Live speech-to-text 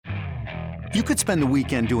You could spend the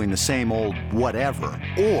weekend doing the same old whatever,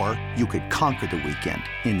 or you could conquer the weekend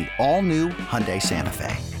in the all-new Hyundai Santa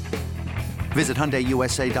Fe. Visit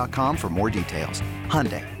HyundaiUSA.com for more details.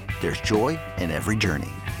 Hyundai, there's joy in every journey.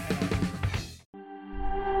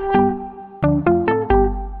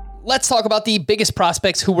 Let's talk about the biggest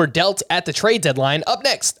prospects who were dealt at the trade deadline up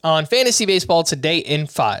next on Fantasy Baseball Today in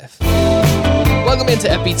 5. Welcome into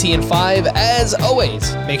FBT in 5. As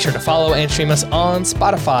always, make sure to follow and stream us on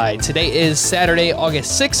Spotify. Today is Saturday,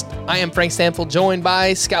 August 6th. I am Frank Stanfield, joined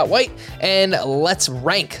by Scott White, and let's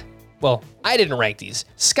rank. Well, I didn't rank these.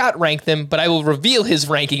 Scott ranked them, but I will reveal his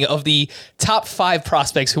ranking of the top 5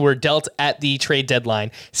 prospects who were dealt at the trade deadline.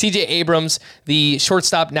 CJ Abrams, the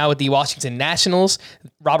shortstop now with the Washington Nationals.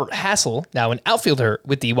 Robert Hassel, now an outfielder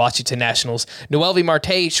with the Washington Nationals. Noelvi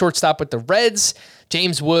Marte, shortstop with the Reds.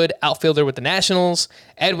 James Wood, outfielder with the Nationals.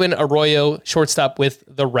 Edwin Arroyo, shortstop with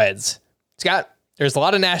the Reds. Scott, there's a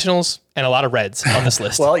lot of Nationals and a lot of Reds on this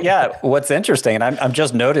list. Well, yeah, what's interesting, and I'm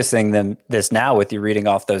just noticing this now with you reading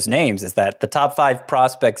off those names, is that the top 5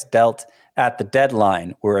 prospects dealt at the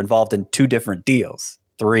deadline were involved in 2 different deals.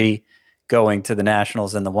 3 going to the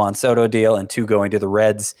Nationals in the Juan Soto deal, and 2 going to the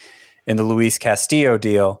Reds in the Luis Castillo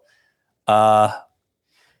deal.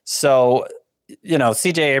 So, you know,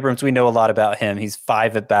 CJ Abrams, we know a lot about him. He's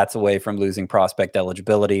 5 at-bats away from losing prospect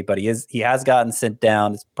eligibility, but he has gotten sent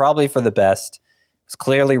down. It's probably for the best. He's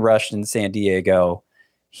clearly rushed in San Diego.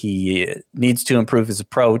 He needs to improve his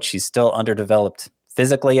approach. He's still underdeveloped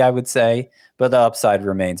physically, I would say, but the upside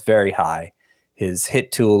remains very high. His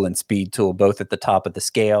hit tool and speed tool, both at the top of the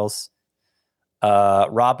scales.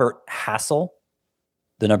 Robert Hassel,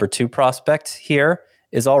 the number 2 prospect here,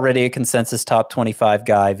 is already a consensus top 25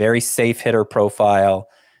 guy, very safe hitter profile,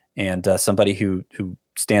 and somebody who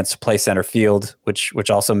stands to play center field, which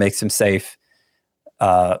also makes him safe.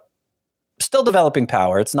 Still developing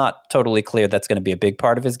power. It's not totally clear that's going to be a big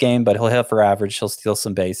part of his game, but he'll hit for average, he'll steal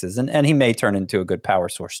some bases, and he may turn into a good power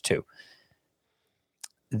source too.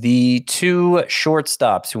 The 2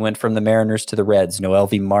 shortstops who went from the Mariners to the Reds,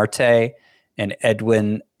 Noelvi Marte and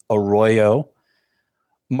Edwin Arroyo.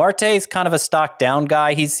 Marte is kind of a stock down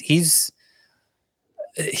guy. He's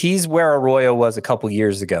where Arroyo was a couple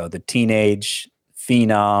years ago, the teenage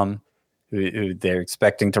phenom who they're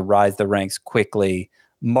expecting to rise the ranks quickly.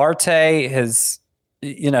 Marte has,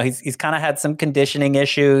 he's kind of had some conditioning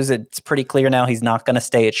issues. It's pretty clear now he's not going to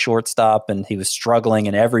stay at shortstop, and he was struggling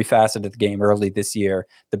in every facet of the game early this year.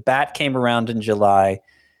 The bat came around in July,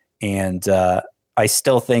 and I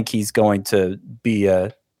still think he's going to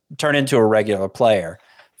turn into a regular player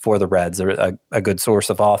for the Reds, a good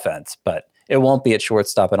source of offense, but it won't be at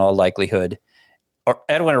shortstop in all likelihood.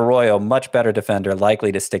 Edwin Arroyo, much better defender,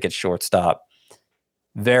 likely to stick at shortstop.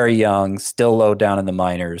 Very young, still low down in the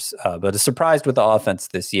minors, but is surprised with the offense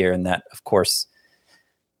this year, and that, of course,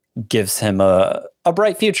 gives him a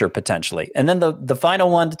bright future potentially. And then the final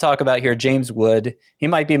one to talk about here, James Wood. He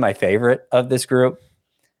might be my favorite of this group.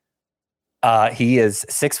 He is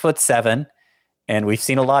 6'7", and we've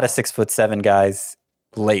seen a lot of 6'7" guys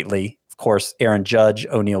lately. Of course, Aaron Judge,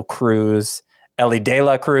 O'Neal Cruz, Elly De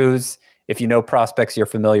La Cruz. If you know prospects, you're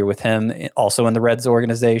familiar with him, also in the Reds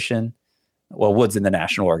organization. Well, Wood's in the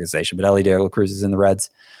National organization, but Elly De La Cruz is in the Reds.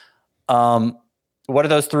 What do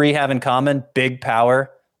those 3 have in common? Big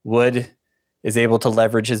power. Wood is able to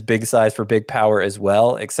leverage his big size for big power as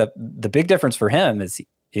well, except the big difference for him is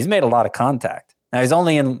he's made a lot of contact. Now, he's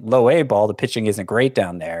only in low A ball. The pitching isn't great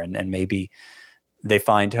down there, and maybe they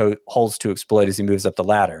find holes to exploit as he moves up the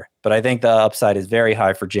ladder. But I think the upside is very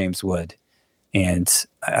high for James Wood, and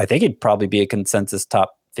I think he'd probably be a consensus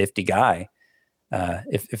top 50 guy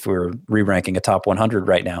if we were re-ranking a top 100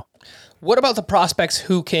 right now. What about the prospects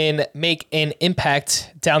who can make an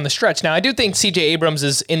impact down the stretch? Now, I do think CJ Abrams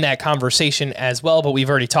is in that conversation as well, but we've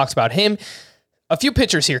already talked about him. A few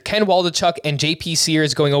pitchers here, Ken Waldichuk and JP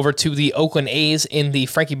Sears going over to the Oakland A's in the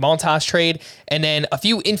Frankie Montas trade. And then a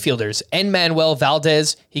few infielders, Enmanuel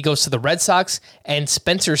Valdez, he goes to the Red Sox, and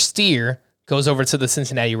Spencer Steer goes over to the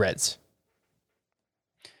Cincinnati Reds.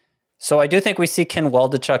 So I do think we see Ken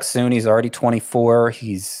Waldichuk soon. He's already 24.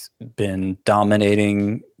 He's been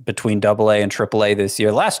dominating between AA and AAA this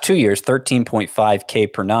year. Last 2 years, 13.5 K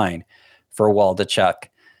per 9 for Waldichuk.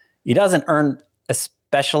 He doesn't earn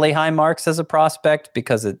especially high marks as a prospect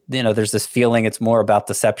because there's this feeling it's more about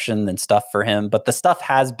deception than stuff for him. But the stuff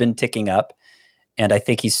has been ticking up, and I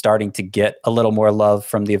think he's starting to get a little more love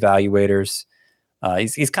from the evaluators.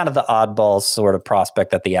 He's kind of the oddball sort of prospect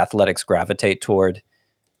that the Athletics gravitate toward.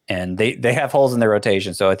 And they have holes in their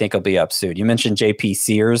rotation, so I think he'll be up soon. You mentioned JP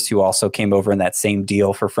Sears, who also came over in that same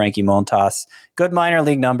deal for Frankie Montas. Good minor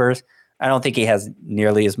league numbers. I don't think he has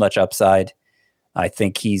nearly as much upside I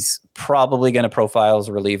think he's probably going to profile as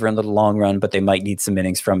a reliever in the long run, but they might need some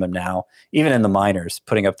innings from him now. Even in the minors,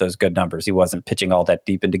 putting up those good numbers, he wasn't pitching all that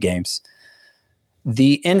deep into games.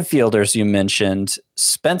 The infielders you mentioned,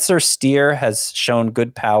 Spencer Steer has shown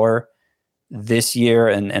good power this year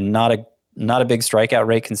and not a big strikeout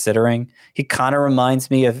rate considering. He kind of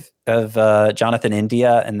reminds me of Jonathan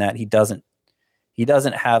India in that he doesn't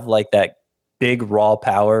have like that big raw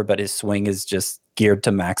power, but his swing is just geared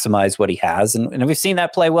to maximize what he has. And we've seen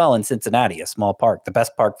that play well in Cincinnati, a small park, the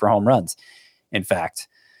best park for home runs. In fact,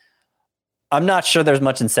 I'm not sure there's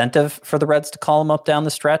much incentive for the Reds to call him up down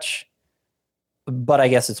the stretch, but I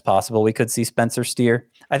guess it's possible we could see Spencer Steer.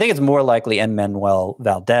 I think it's more likely Enmanuel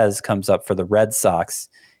Valdez comes up for the Red Sox.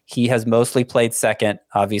 He has mostly played second.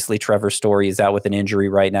 Obviously, Trevor Story is out with an injury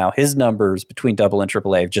right now. His numbers between Double and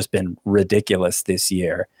Triple A have just been ridiculous this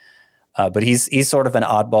year. But he's sort of an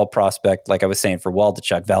oddball prospect, like I was saying, for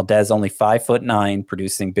Waldichuk. Valdez, only 5'9",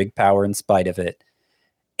 producing big power in spite of it.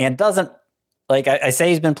 And doesn't, like I say,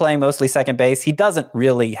 he's been playing mostly second base. He doesn't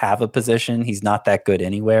really have a position. He's not that good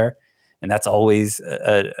anywhere. And that's always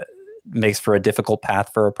makes for a difficult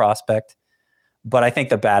path for a prospect. But I think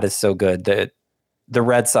the bat is so good that the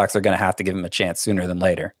Red Sox are going to have to give him a chance sooner than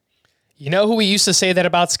later. You know who we used to say that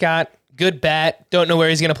about, Scott? Good bat. Don't know where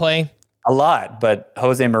he's going to play. A lot, but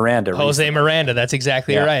Jose Miranda. Miranda, that's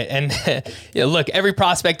exactly right. And look, every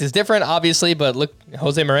prospect is different, obviously, but look,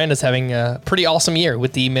 Jose Miranda's having a pretty awesome year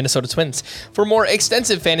with the Minnesota Twins. For more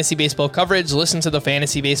extensive fantasy baseball coverage, listen to the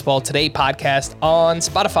Fantasy Baseball Today podcast on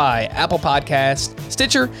Spotify, Apple Podcast,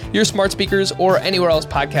 Stitcher, your smart speakers, or anywhere else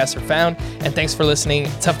podcasts are found. And thanks for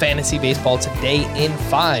listening to Fantasy Baseball Today in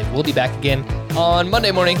 5. We'll be back again on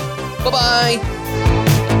Monday morning. Bye-bye.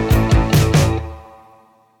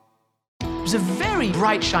 It was a very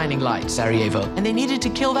bright, shining light, Sarajevo, and they needed to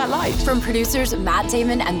kill that light. From producers Matt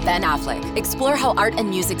Damon and Ben Affleck, explore how art and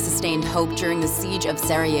music sustained hope during the siege of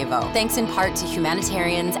Sarajevo, thanks in part to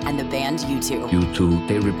humanitarians and the band U2. U2,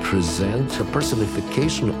 they represent a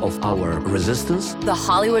personification of our resistance. The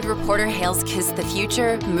Hollywood Reporter hails Kiss the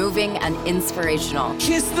Future, moving and inspirational.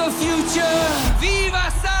 Kiss the future!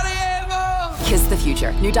 Viva Sarajevo! Kiss the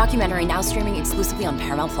Future, new documentary now streaming exclusively on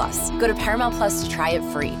Paramount+. Go to Paramount+ to try it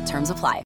free. Terms apply.